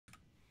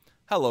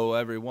Hello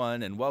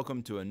everyone and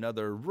welcome to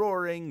another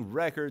Roaring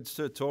Records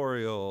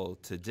tutorial.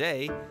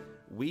 Today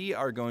we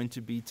are going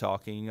to be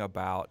talking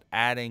about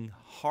adding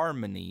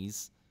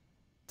harmonies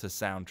to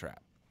SoundTrap.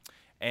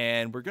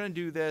 And we're going to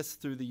do this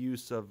through the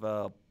use of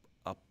a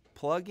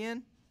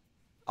plugin,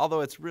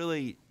 although it's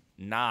really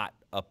not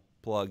a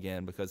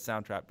plugin because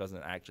SoundTrap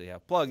doesn't actually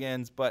have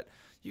plugins, but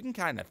you can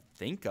kind of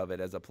think of it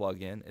as a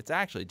plugin. It's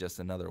actually just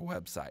another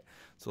website.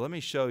 So let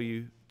me show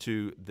you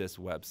to this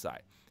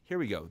website. Here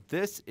we go.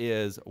 This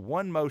is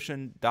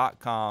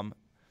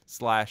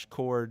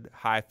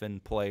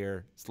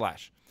onemotion.com/chord-player/.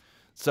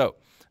 So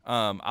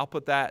I'll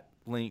put that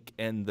link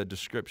in the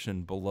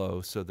description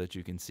below so that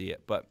you can see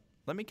it. But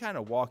let me kind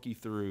of walk you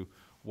through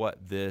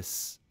what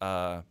this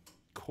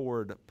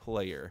chord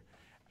player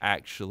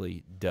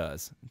actually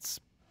does. It's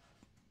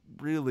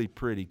really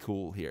pretty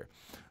cool here.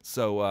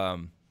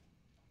 So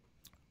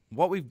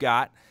what we've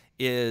got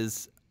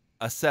is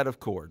a set of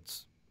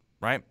chords,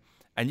 right?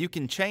 And you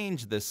can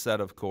change this set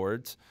of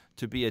chords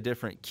to be a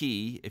different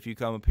key if you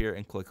come up here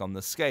and click on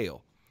the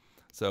scale.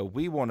 So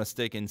we want to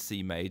stick in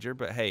C major,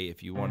 but hey,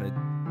 if you wanted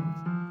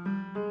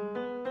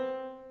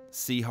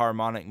C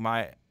harmonic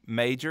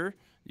major,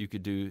 you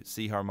could do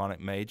C harmonic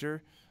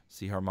major,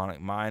 C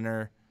harmonic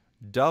minor,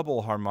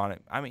 double harmonic,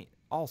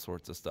 all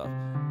sorts of stuff.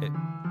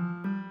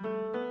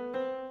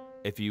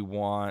 If you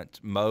want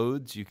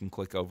modes, you can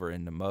click over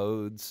into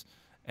modes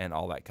and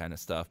all that kind of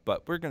stuff.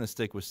 But we're going to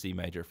stick with C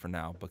major for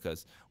now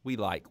because we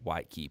like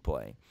white key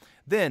playing.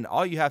 Then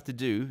all you have to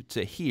do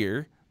to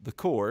hear the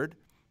chord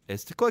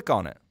is to click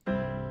on it.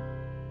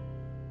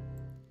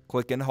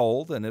 Click and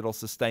hold and it'll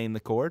sustain the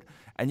chord.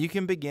 And you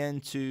can begin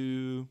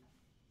to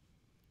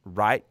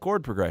write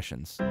chord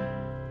progressions.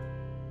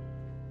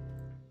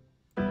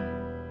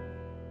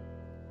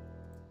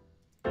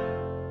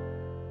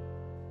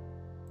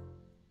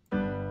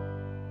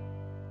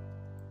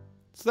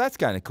 So that's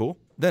kind of cool.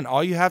 Then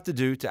all you have to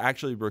do to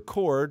actually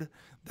record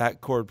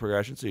that chord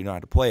progression so you don't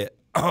have to play it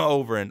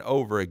over and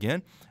over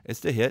again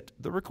is to hit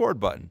the record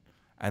button.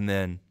 And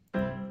then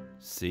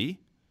C,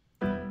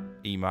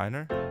 E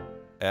minor,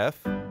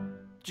 F,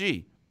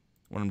 G.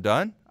 When I'm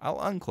done, I'll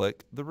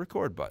unclick the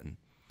record button.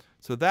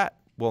 So that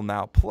will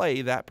now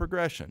play that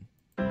progression.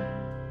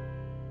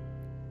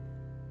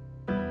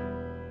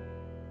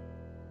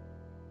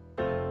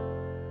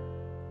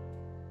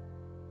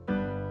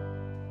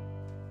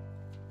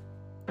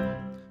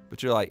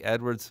 But you're like,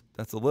 Edwards,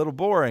 that's a little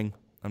boring.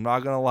 I'm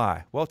not going to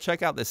lie. Well,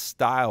 check out this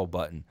style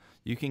button.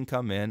 You can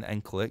come in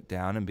and click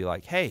down and be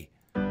like, hey,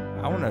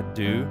 I want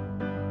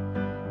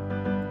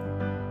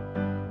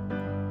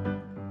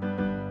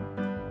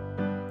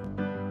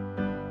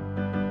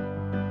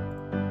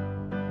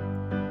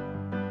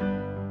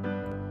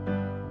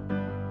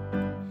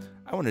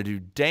to do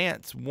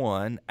dance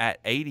 1 at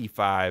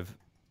 85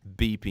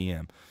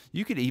 BPM.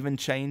 You could even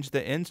change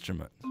the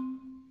instrument.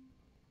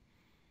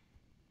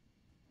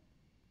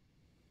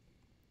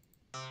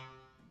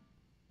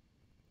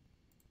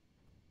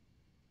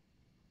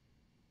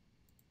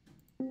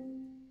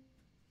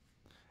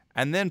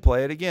 And then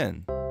play it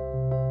again.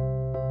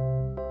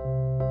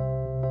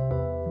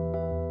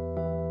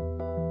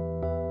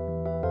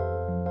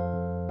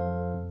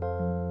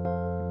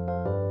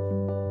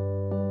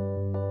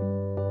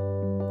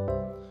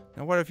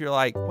 Now what if you're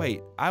like,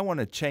 wait, I want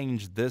to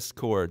change this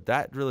chord.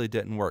 That really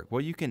didn't work.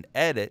 Well, you can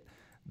edit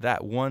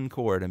that one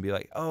chord and be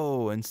like,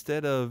 oh,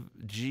 instead of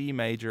G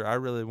major, I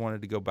really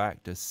wanted to go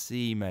back to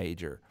C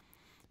major.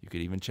 You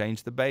could even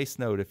change the bass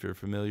note if you're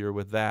familiar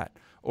with that,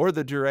 or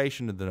the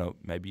duration of the note.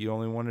 Maybe you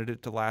only wanted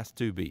it to last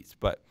 2 beats,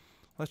 but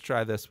let's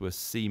try this with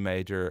C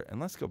major,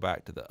 and let's go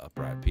back to the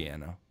upright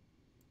piano.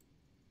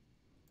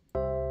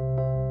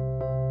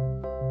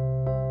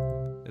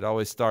 It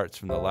always starts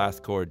from the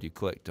last chord you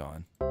clicked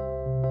on.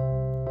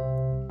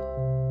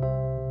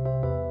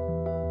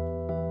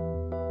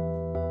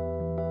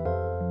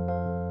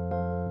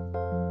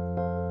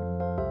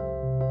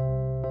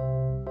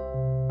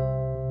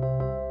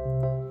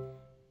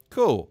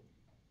 Cool.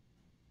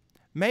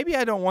 Maybe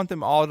I don't want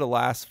them all to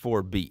last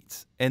 4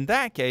 beats. In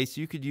that case,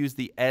 you could use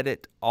the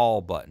Edit All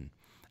button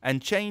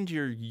and change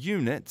your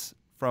units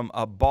from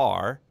a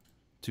bar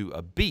to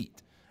a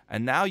beat.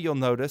 And now you'll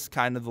notice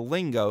kind of the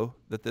lingo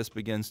that this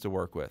begins to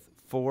work with.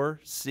 4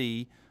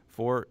 C,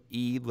 4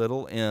 E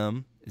little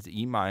m is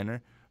E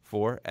minor,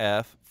 4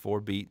 F,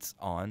 4 beats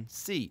on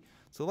C.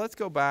 So let's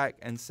go back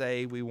and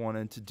say we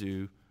wanted to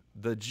do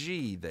the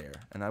G there.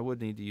 And I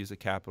would need to use a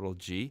capital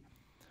G.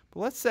 But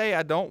let's say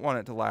I don't want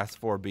it to last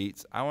 4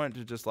 beats. I want it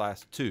to just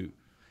last 2.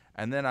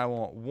 And then I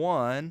want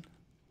 1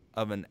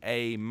 of an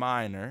A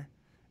minor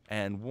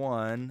and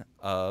 1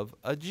 of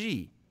a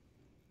G.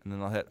 And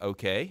then I'll hit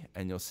OK,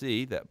 and you'll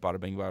see that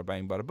bada bing, bada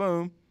bang, bada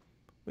boom,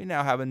 we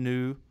now have a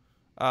new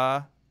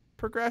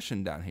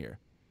progression down here.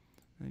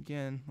 And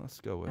again,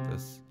 let's go with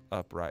this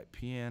upright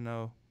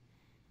piano.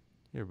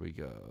 Here we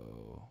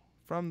go.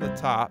 From the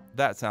top,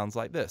 that sounds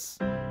like this.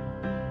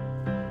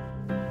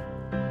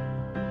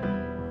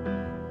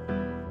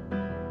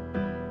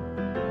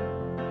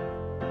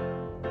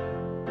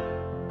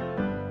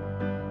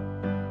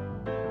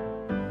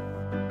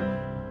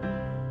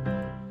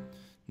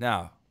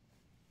 Now,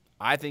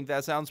 I think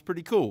that sounds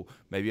pretty cool.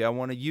 Maybe I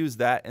want to use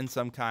that in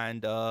some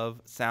kind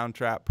of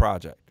SoundTrap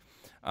project.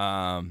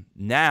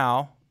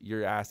 Now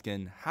you're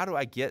asking, how do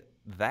I get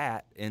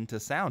that into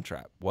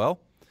SoundTrap? Well,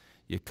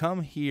 you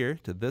come here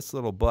to this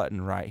little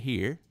button right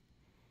here.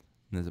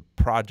 There's a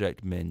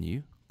project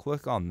menu.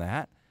 Click on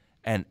that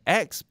and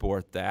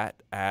export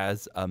that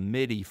as a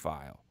MIDI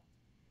file.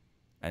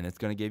 And it's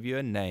going to give you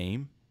a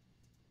name.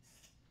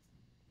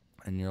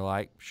 And you're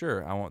like,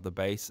 sure, I want the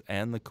bass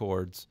and the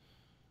chords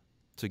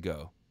to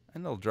go.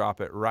 And it'll drop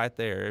it right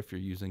there if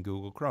you're using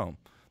Google Chrome.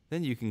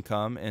 Then you can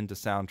come into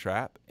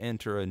SoundTrap,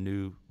 enter a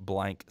new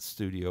blank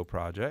studio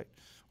project,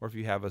 or if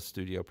you have a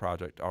studio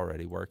project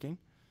already working,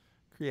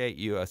 create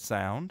you a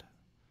sound,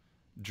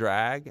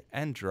 drag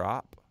and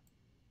drop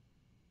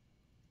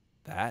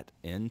that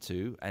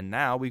into, and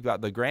now we've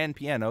got the grand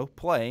piano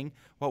playing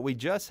what we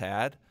just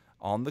had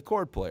on the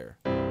chord player.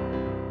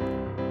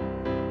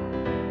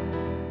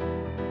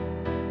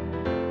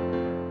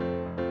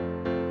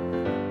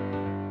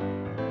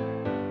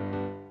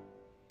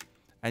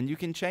 And you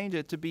can change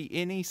it to be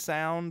any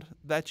sound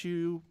that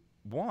you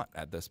want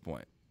at this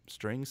point.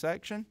 String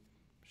section?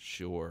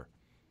 Sure.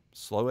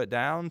 Slow it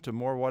down to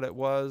more what it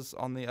was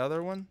on the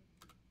other one?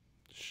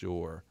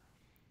 Sure.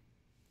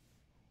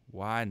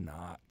 Why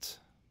not?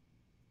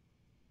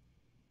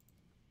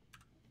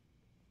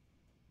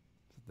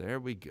 There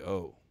we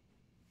go.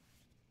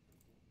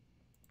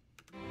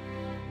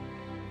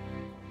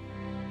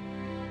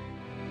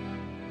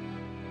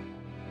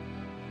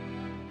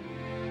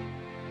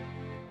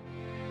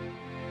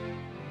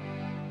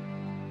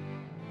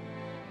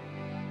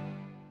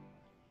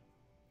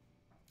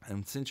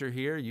 And since you're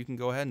here, you can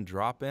go ahead and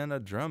drop in a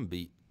drum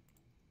beat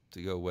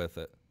to go with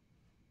it.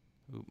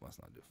 Ooh,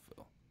 must not do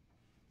fill.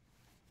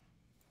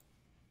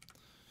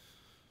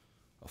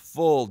 A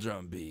full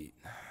drum beat.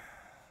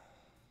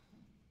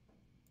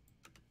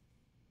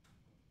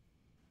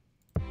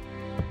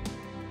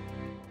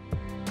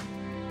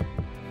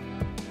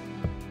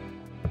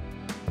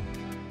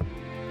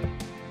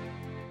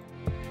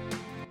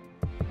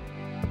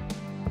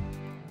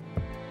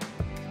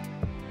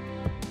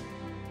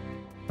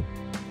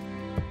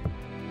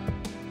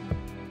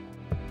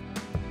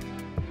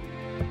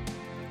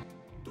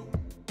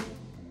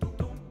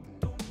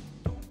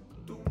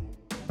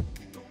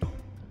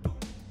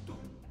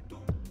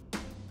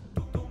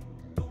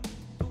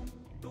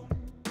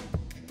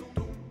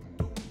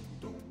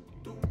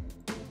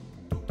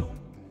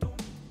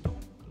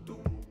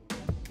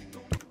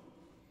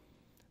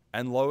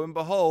 And lo and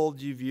behold,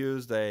 you've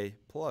used a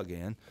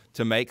plugin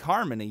to make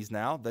harmonies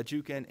now that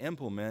you can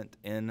implement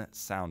in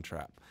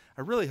SoundTrap.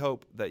 I really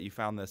hope that you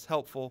found this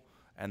helpful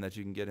and that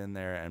you can get in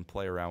there and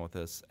play around with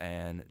this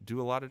and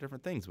do a lot of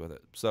different things with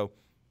it. So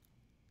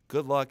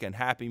good luck and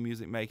happy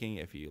music making.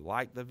 If you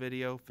like the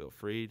video, feel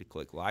free to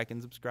click like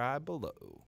and subscribe below.